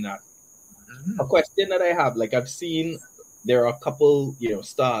value in that. A question that I have, like I've seen there are a couple,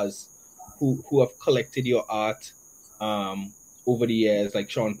 stars who have collected your art over the years, like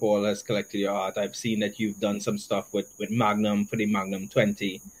Sean Paul has collected your art. I've seen that you've done some stuff with Magnum for the Magnum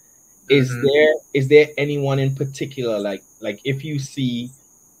 20. Is there anyone in particular, like if you see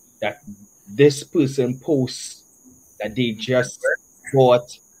that this person posts that they just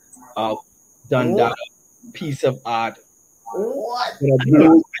bought done that piece of art, it's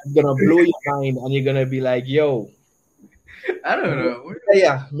gonna blow your mind, and you're gonna be like, yo, I don't know.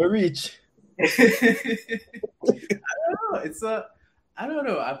 Yeah, Marich. I don't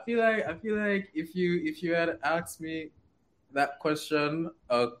know. I feel like if you had asked me that question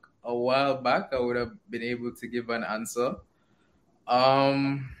a while back, I would have been able to give an answer.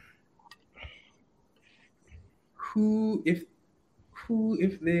 Who if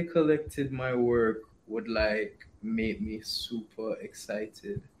they collected my work would like make me super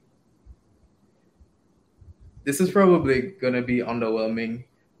excited? This is probably gonna be underwhelming,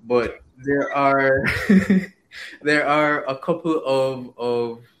 but there are there are a couple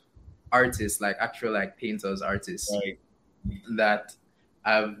of artists, like actual like painters, artists, right, that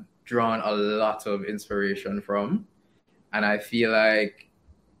I've drawn a lot of inspiration from, and I feel like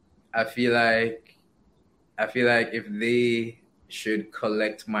if they should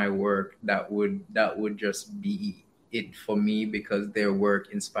collect my work, that would just be it for me, because their work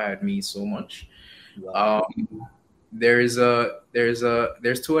inspired me so much. Wow. There's two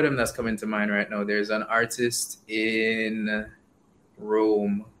of them that's coming to mind right now. There's an artist in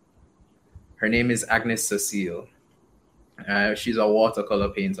Rome. Her name is Agnes Cecile. She's a watercolor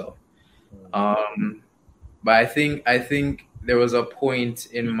painter. But I think there was a point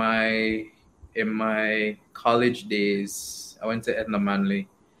in my college days, I went to Edna Manley,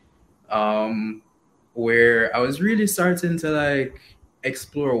 where I was really starting to like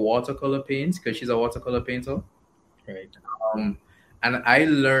explore watercolor paint, because she's a watercolor painter. Right. And I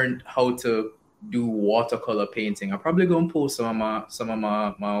learned how to do watercolor painting. I'll probably go and post some of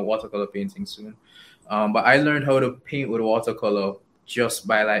my watercolor painting soon. But I learned how to paint with watercolor just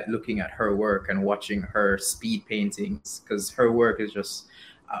by like looking at her work and watching her speed paintings, because her work is just,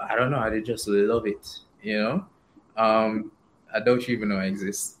 I don't know, I just love it, you know. I don't even know I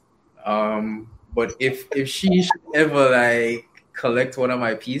exist. But if she should ever like collect one of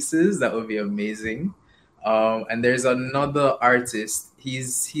my pieces, that would be amazing. And there's another artist.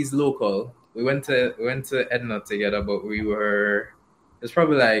 He's local. We went to Edna together, but it's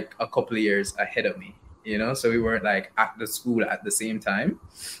probably like a couple of years ahead of me, you know. So we weren't like at the school at the same time.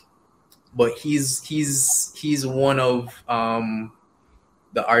 But he's one of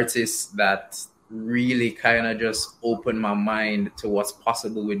the artists that really kind of just opened my mind to what's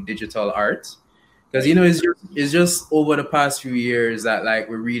possible with digital art. Because, you know, it's just over the past few years that like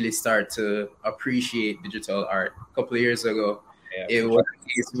we really start to appreciate digital art. A couple of years ago, it was a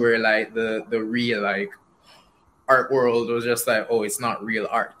case where like the real like art world was just like, oh, it's not real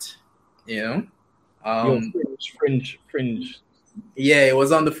art, you know? Fringe. Yeah, it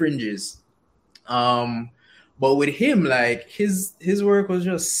was on the fringes. But with him, like his work was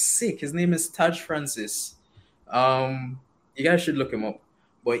just sick. His name is Taj Francis. You guys should look him up.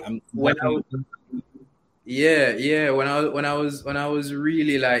 But when I was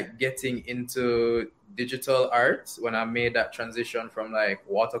really like getting into digital art, when I made that transition from like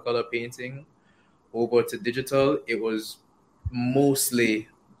watercolor painting over to digital, it was mostly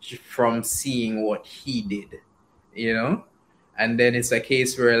from seeing what he did, you know? And then it's a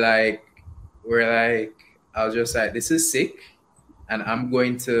case where I was just like, this is sick. And I'm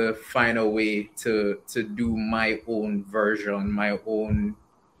going to find a way to do my own version, my own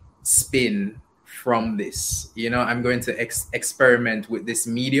spin from this. You know, I'm going to experiment with this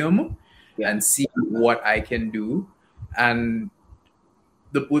medium and see what I can do. And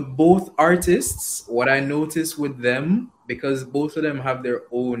with both artists, what I noticed with them, because both of them have their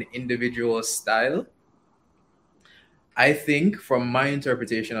own individual style, I think from my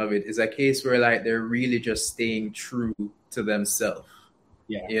interpretation of it is a case where like they're really just staying true to themselves.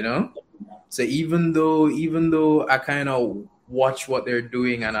 Yeah. You know? So even though I kind of watch what they're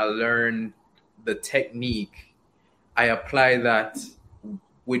doing and I learn the technique, I apply that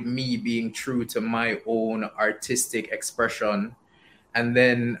with me being true to my own artistic expression. And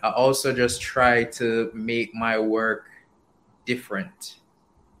then I also just try to make my work different,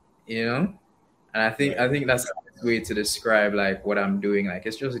 you know? And I think that's the best way to describe like what I'm doing. Like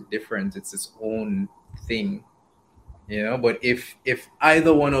it's just different. It's its own thing, you know? But if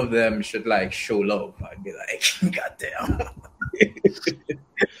either one of them should like show love, I'd be like, goddamn.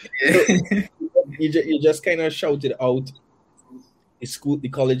 You just kind of shouted out the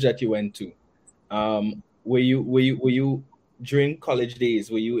college that you went to. Were you during college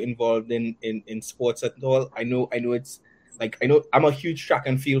days, were you involved in sports at all? I know it's like, I know I'm a huge track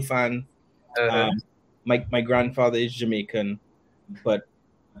and field fan. My grandfather is Jamaican, but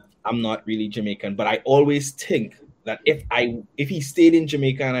I'm not really Jamaican. But I always think that if he stayed in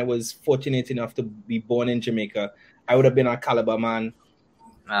Jamaica and I was fortunate enough to be born in Jamaica, I would have been a caliber man.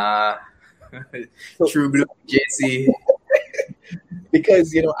 True blue JC.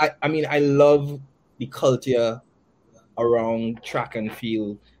 Because, you know, I mean, I love the culture around track and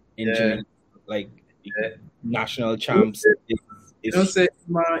field in Jamaica, like national champs. You know, say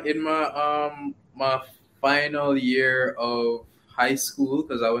in my final year of high school,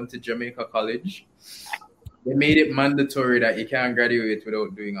 because I went to Jamaica College, they made it mandatory that you can't graduate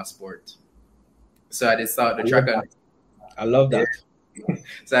without doing a sport. So I did start the track and I love that.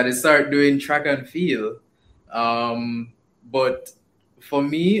 So I did start doing track and field. But for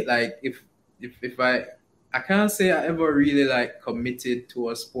me, like if I can't say I ever really like committed to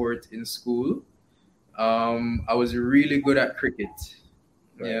a sport in school. I was really good at cricket.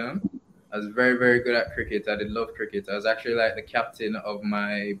 Right. Yeah, I was very, very good at cricket. I did love cricket. I was actually like the captain of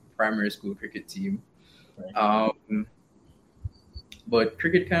my primary school cricket team. Right. But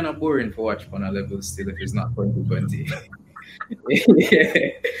cricket kind of boring for watch on a level still if it's not 2020. Yeah.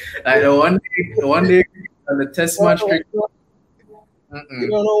 Like the one day on the test match cricket. You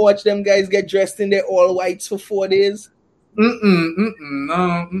don't know, watch them guys get dressed in their all whites for 4 days.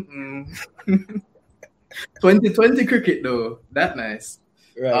 No. 2020 cricket though, that nice.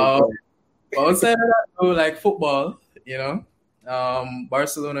 Right. Outside of that though, like football, you know,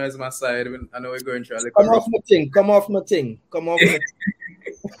 Barcelona is my side. I know we're going through. Come off my thing.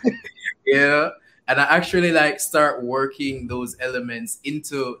 Yeah, and I actually like start working those elements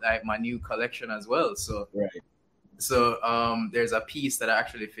into like my new collection as well. So right. So there's a piece that I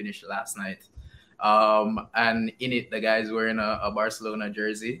actually finished last night, and in it the guy's wearing a Barcelona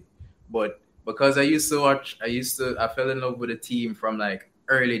jersey, but because I fell in love with the team from like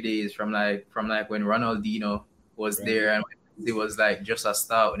early days, from like when Ronaldinho was there, and it was like just a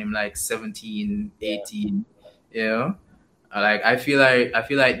start when him like 17, 18, you know. I feel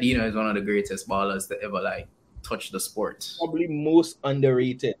like Dino is one of the greatest ballers to ever like touch the sport. Probably most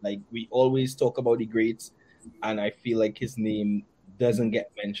underrated. Like we always talk about the greats, and I feel like his name doesn't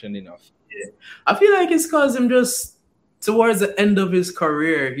get mentioned enough. Yeah. I feel like it's because him just towards the end of his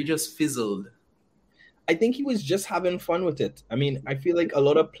career, he just fizzled. I think he was just having fun with it. I mean, I feel like a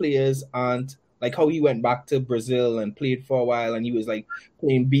lot of players aren't like how he went back to Brazil and played for a while, and he was like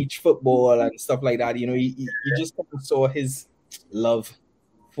playing beach football and stuff like that. You know, he just kind of saw his love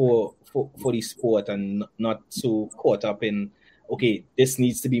for the sport and not so caught up in, okay, this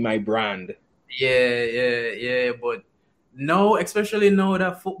needs to be my brand. Yeah. But no, especially now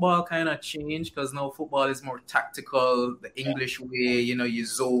that football kind of changed, because now football is more tactical, the English way, you know, you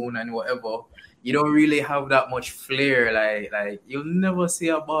zone and whatever. You don't really have that much flair. Like you'll never see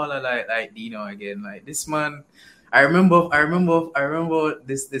a baller like Dino again. Like this man, I remember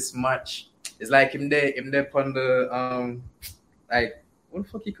this match. It's like him there on the like what the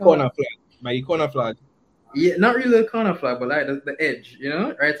fuck you call corner it? flag. My corner flag. Yeah, not really the corner flag, but like the edge, you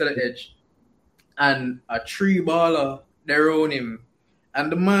know, right to the edge. And a tree baller, they're on him.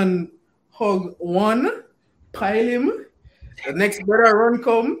 And the man hug one, pile him. The next brother run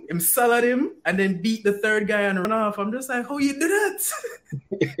come, him salad him, and then beat the third guy and run off. I'm just like, how you do that?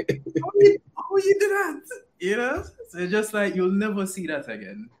 how you do that? You know? So it's just like you'll never see that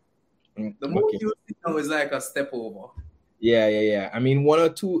again. The most you see now is like a step over. Yeah. I mean, one or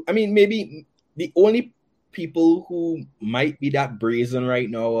two. I mean, maybe the only people who might be that brazen right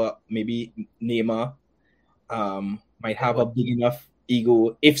now, maybe Neymar, might have a big enough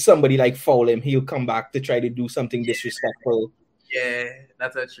ego. If somebody like foul him, he'll come back to try to do something disrespectful. Yeah,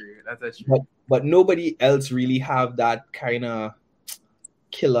 that's true. But nobody else really have that kind of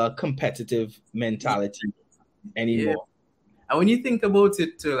killer competitive mentality anymore. Yeah. And when you think about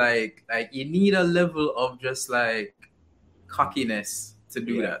it too, like you need a level of just like cockiness to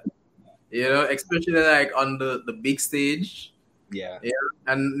do that. You know, especially like on the big stage. Yeah.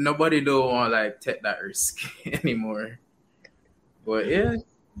 And nobody don't want to like take that risk anymore. But yeah.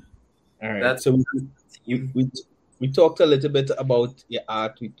 All right. So we talked a little bit about your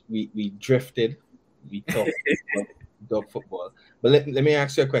art. We drifted. We talked about dog football. But let me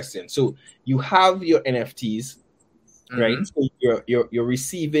ask you a question. So you have your NFTs, right? So you're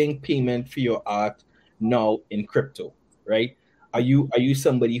receiving payment for your art now in crypto, right? Are you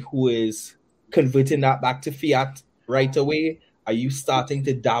somebody who is converting that back to fiat right away? Are you starting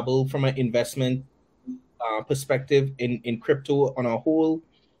to dabble from an investment perspective in crypto on a whole,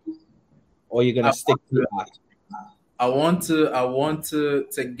 or you're gonna stick to that? I want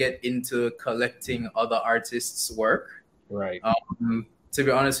to get into collecting other artists' work. Right. To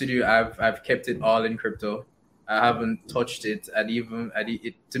be honest with you, I've kept it all in crypto. I haven't touched it,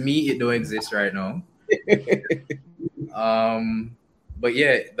 to me it don't exist right now. But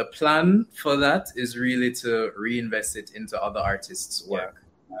yeah, the plan for that is really to reinvest it into other artists' work.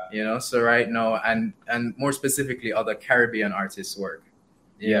 You know, so right now, and more specifically, other Caribbean artists' work.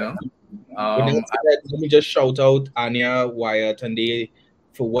 You know. Let me just shout out Anya, Wyatt, and they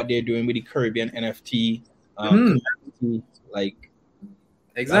for what they're doing with the Caribbean NFT. Like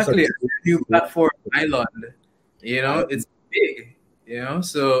exactly, a new platform island. You know, it's big. You know,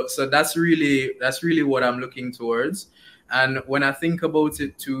 so that's really what I'm looking towards. And when I think about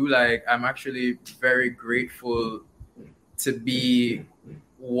it too, like I'm actually very grateful to be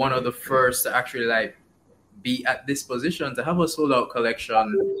one of the first to actually like be at this position, to have a sold out collection,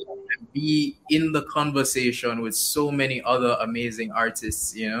 and be in the conversation with so many other amazing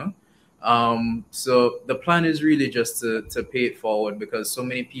artists, you know. So the plan is really just to pay it forward, because so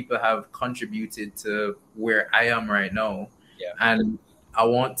many people have contributed to where I am right now. And I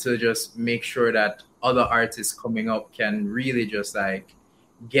want to just make sure that other artists coming up can really just like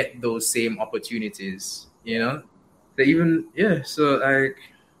get those same opportunities, you know. So like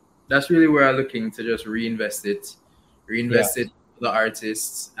that's really where I'm looking to just reinvest it in the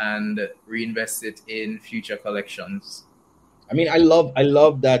artists and reinvest it in future collections. I mean, I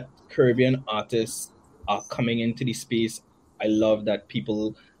love that Caribbean artists are coming into the space. I love that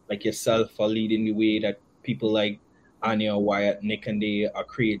people like yourself are leading the way, that people like Anya, Wyatt, Nick, and they are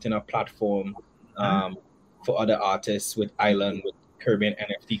creating a platform for other artists with Island, with Caribbean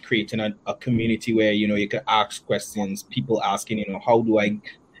NFT, creating a community where, you know, you can ask questions, people asking, you know, how do I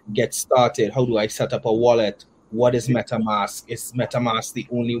get started? How do I set up a wallet? What is MetaMask? Is MetaMask the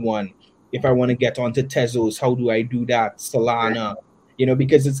only one? If I want to get onto Tezos, how do I do that? Solana, you know,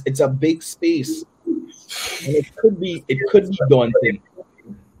 because it's a big space, and it could be daunting.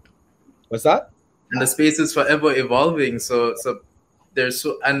 What's that? And the space is forever evolving. So there's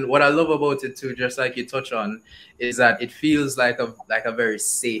and what I love about it too, just like you touch on, is that it feels like a very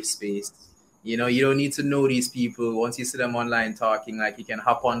safe space. You know, you don't need to know these people. Once you see them online talking, like you can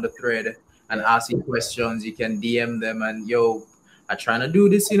hop on the thread and ask you questions. You can DM them and, yo, I'm trying to do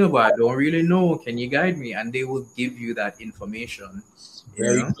this, you know, but I don't really know. Can you guide me? And they will give you that information.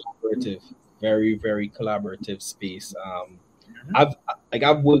 Very collaborative, very, very collaborative space.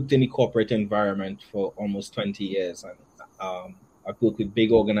 I've worked in the corporate environment for almost 20 years, and I've worked with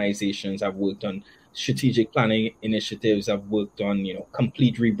big organizations. I've worked on strategic planning initiatives. I've worked on, you know,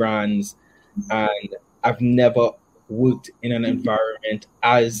 complete rebrands, and I've never worked in an environment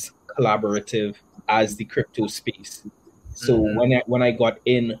as collaborative as the crypto space. So when I got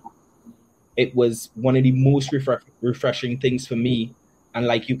in, it was one of the most refreshing things for me. And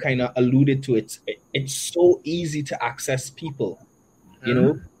like you kind of alluded to, it's so easy to access people. You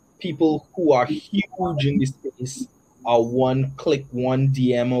know, people who are huge in this space are one click, one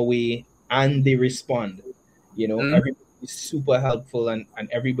DM away, and they respond. You know, everybody is super helpful, and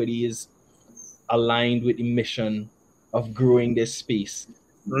everybody is aligned with the mission of growing this space.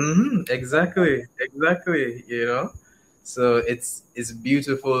 Exactly. You know, So it's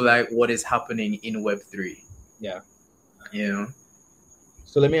beautiful, like what is happening in Web3. Yeah. You know.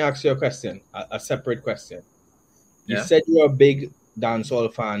 So let me ask you a question, a separate question. You Yeah. said you're a big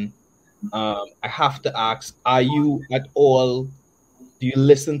dancehall fan. I have to ask, are you at all, do you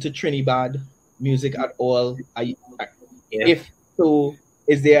listen to Trinidad music at all? Yeah. If so,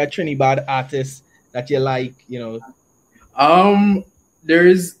 is there a Trinidad artist that you like, you know?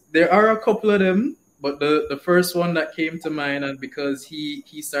 There are a couple of them, but the first one that came to mind, and because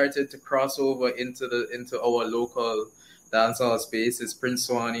he started to cross over into our local dancehall space, is Prince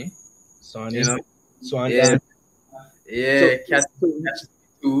Swanee. Swanee, You know? Swan Yeah. dance. Yeah, Catch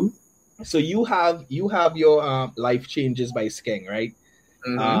too. So you have your Life Changes by Skeng, right?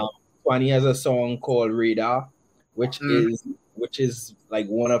 Mm-hmm. Swanee has a song called Radar, which is like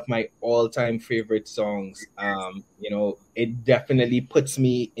one of my all-time favorite songs. You know, it definitely puts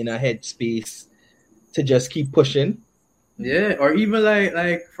me in a headspace to just keep pushing. Yeah, or even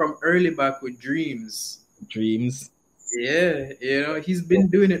like from early back with Dreams. Yeah, you know, he's been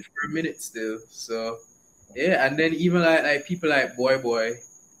doing it for a minute still. So yeah, and then even like people like Boy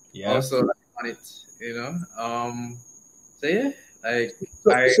Yeah. also on it, you know. So yeah, like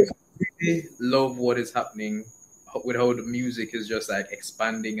So- I so- really love what is happening with how the music is just like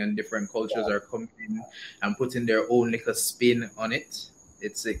expanding and different cultures are coming in and putting their own little spin on it.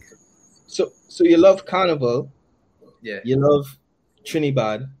 It's sick. So you love Carnival, Yeah, you love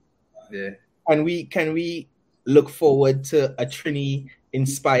Trinidad. yeah. Can we look forward to a Trini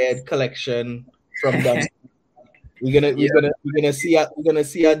inspired collection from them? We're gonna see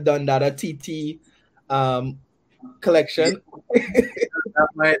a DADA TT collection.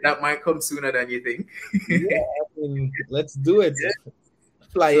 That might come sooner than you think. Yeah, I mean, let's do it.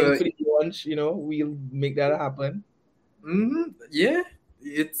 Fly So- in for the launch, you know, we'll make that happen. Yeah,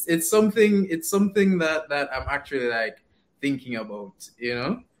 it's something that I'm actually like thinking about, you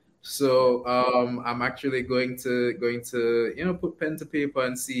know. So I'm actually going to put pen to paper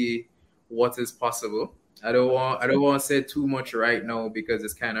and see what is possible. I don't want to say too much right now because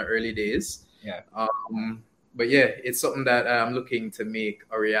it's kind of early days. Yeah. But yeah, it's something that I'm looking to make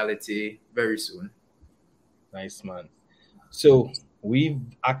a reality very soon. Nice, man. So we've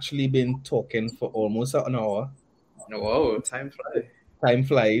actually been talking for almost an hour. Whoa, time flies. Time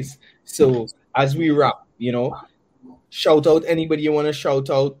flies. So as we wrap, you know, shout out anybody you want to shout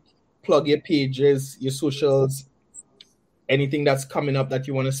out, plug your pages, your socials, anything that's coming up that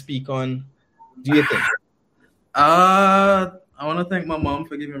you want to speak on. Do you think? I want to thank my mom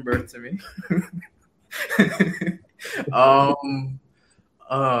for giving birth to me.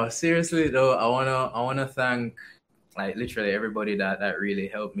 Seriously though, I wanna thank like literally everybody that really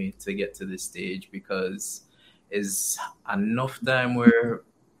helped me to get to this stage, because it's enough time where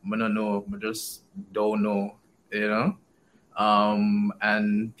I don't know, I just don't know, you know.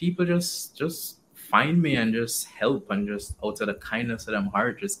 And people just find me and just help, and just out of the kindness of them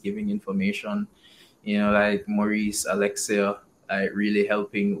heart, just giving information, you know, like Maurice, Alexia, like really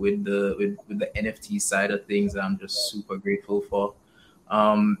helping with the NFT side of things. I'm just super grateful for.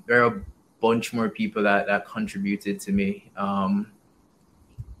 There are a bunch more people that contributed to me.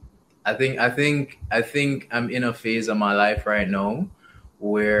 I think I'm in a phase of my life right now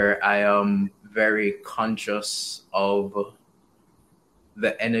where I am very conscious of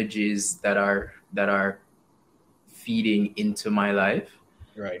the energies that are feeding into my life.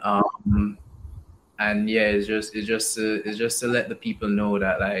 Right. And yeah, it's just to let the people know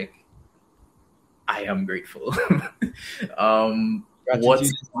that like I am grateful. Gratitude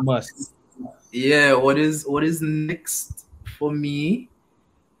is a must. Yeah, what is next for me?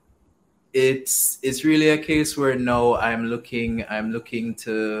 It's really a case where now I'm looking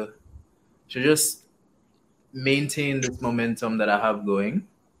to just maintain this momentum that I have going.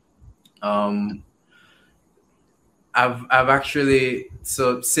 I've actually,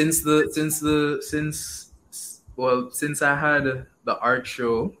 so since I had the art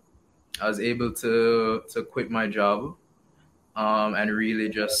show, I was able to quit my job and really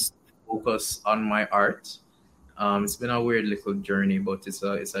just focus on my art. It's been a weird little journey, but it's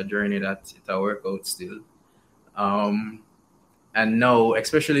a journey that it'll work out still. And now,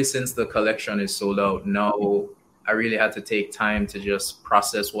 especially since the collection is sold out, now I really had to take time to just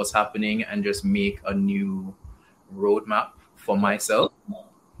process what's happening and just make a new roadmap for myself.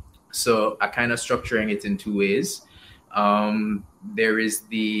 So I kind of structuring it in two ways. There is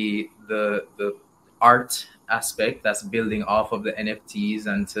the art aspect that's building off of the NFTs,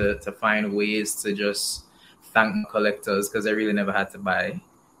 and to find ways to just thank my collectors, because I really never had to buy.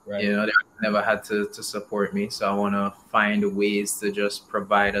 Right. You know, they never had to support me. So I want to find ways to just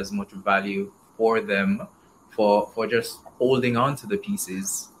provide as much value for them for just holding on to the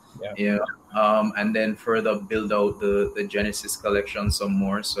pieces. Yeah. And then further build out the Genesis collection some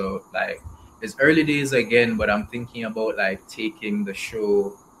more. So like it's early days again, but I'm thinking about like taking the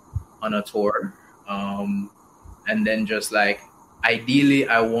show on a tour. And then just like ideally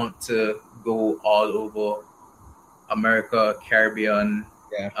I want to go all over America, Caribbean,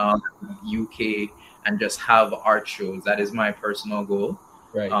 UK, and just have art shows. That is my personal goal.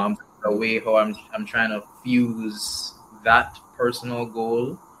 Right. The way how I'm trying to fuse that personal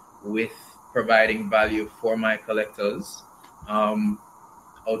goal with providing value for my collectors.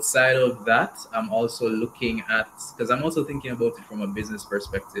 Outside of that, I'm also looking at, because I'm also thinking about it from a business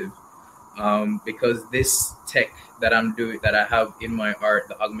perspective. Because this tech that I'm doing, that I have in my art,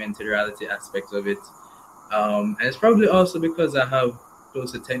 the augmented reality aspect of it, and it's probably also because I have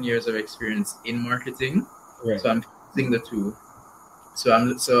close to 10 years of experience in marketing. Right. So I'm fusing the two.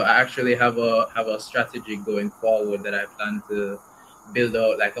 So I actually have a strategy going forward that I plan to build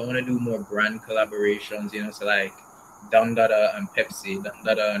out. Like I want to do more brand collaborations, so like DADA and Pepsi,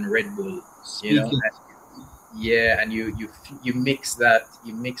 DADA and Red Bull, and you mix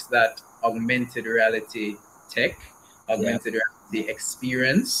that augmented reality tech, augmented reality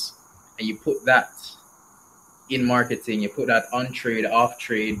experience, and you put that in marketing. You put that on trade, off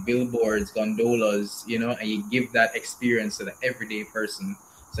trade, billboards, gondolas, and you give that experience to the everyday person.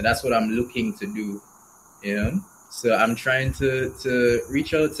 So that's what I'm looking to do, So I'm trying to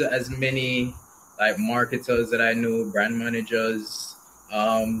reach out to as many like marketers that I know, brand managers,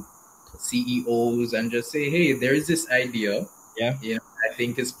 CEOs, and just say, hey, there's this idea. Yeah. I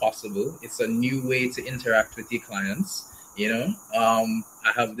think it's possible. It's a new way to interact with your clients.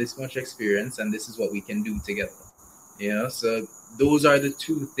 I have this much experience, and this is what we can do together. So those are the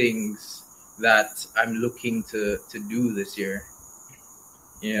two things that I'm looking to do this year.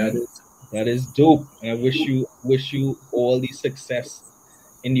 That is dope. And I wish you all the success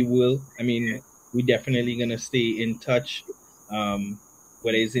in the world. I mean, we definitely gonna stay in touch.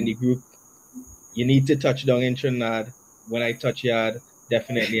 Whether it's in the group, you need to touch down in Trinidad. When I touch yard,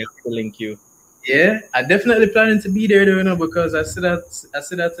 definitely I have to link you. Yeah, I definitely planning to be there, because I said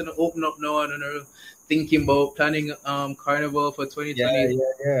that to open up now and thinking about planning carnival for 2020.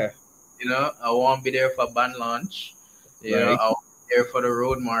 Yeah. I won't be there for band launch. Right. I'll be there for the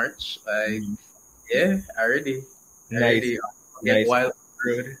road march. Already. Nice. Get wild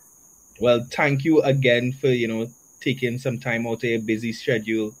road. Well, thank you again for taking some time out of your busy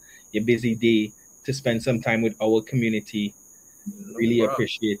schedule, your busy day, to spend some time with our community. Really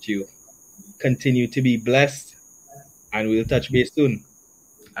appreciate you. Continue to be blessed, and we'll touch base soon.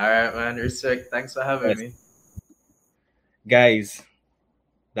 All right, man. Respect. Thanks for having me. Guys,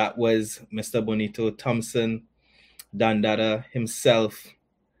 that was Mr. Bonito Thompson, DADA himself.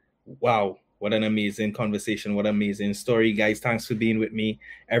 Wow, what an amazing conversation. What an amazing story, guys. Thanks for being with me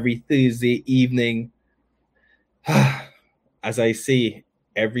every Thursday evening. As I say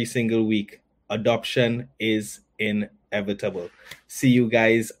every single week, adoption is inevitable. See you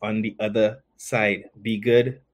guys on the other side. Be good.